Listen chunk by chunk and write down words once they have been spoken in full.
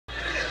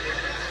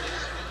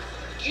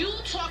You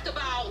talked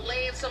about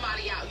laying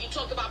somebody out. You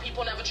talked about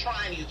people never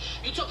trying you.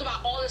 You talked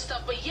about all this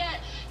stuff, but yet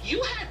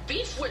you had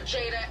beef with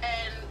Jada,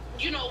 and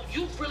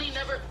you really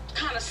never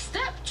kind of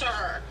stepped to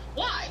her.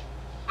 Why?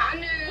 I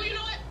knew. Well, you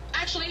know what?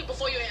 Actually,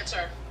 before you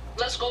answer,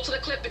 let's go to the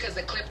clip because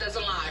the clip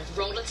doesn't lie.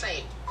 Roll the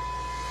tape.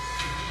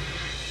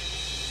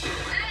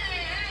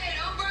 Hey,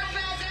 don't brush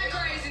past that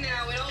crazy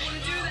now. We don't want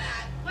to do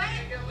that. What?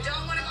 We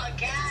don't want to.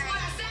 This is what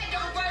I said.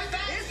 Don't brush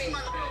past me.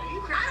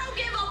 I don't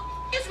give a.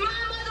 It's my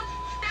mother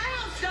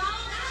house, dog.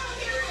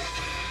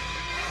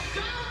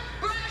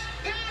 Don't brush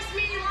past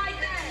me like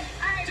that.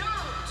 I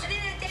don't. And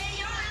then the day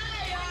you're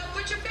hey,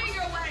 put your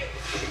finger away.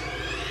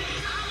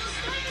 I will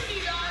slam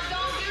you, dog.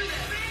 Don't do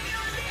that.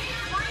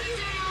 Bring it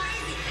down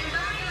and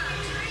back up.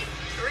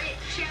 Britt,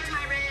 she has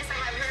my wrist. I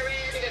have her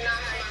wrist. You did not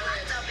have my We're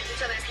locked up in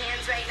each other's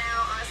hands right now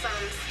on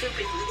some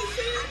stupid.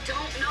 I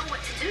don't know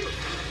what to do.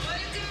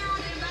 Put it down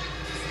and back.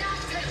 Stop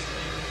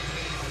touching.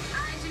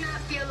 I do not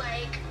feel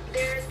like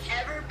there's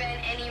ever been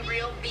any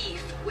real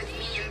beef with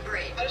me and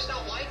Britt. I just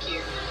don't like you.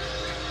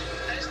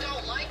 I just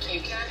don't like you.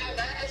 Can I have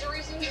that as a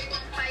reason?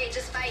 Fight,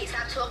 just fight.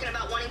 Stop talking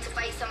about wanting to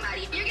fight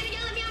somebody. If you're gonna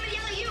yell at me, I'm gonna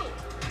yell at you.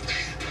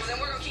 Well, then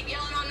we're gonna keep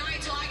yelling all night.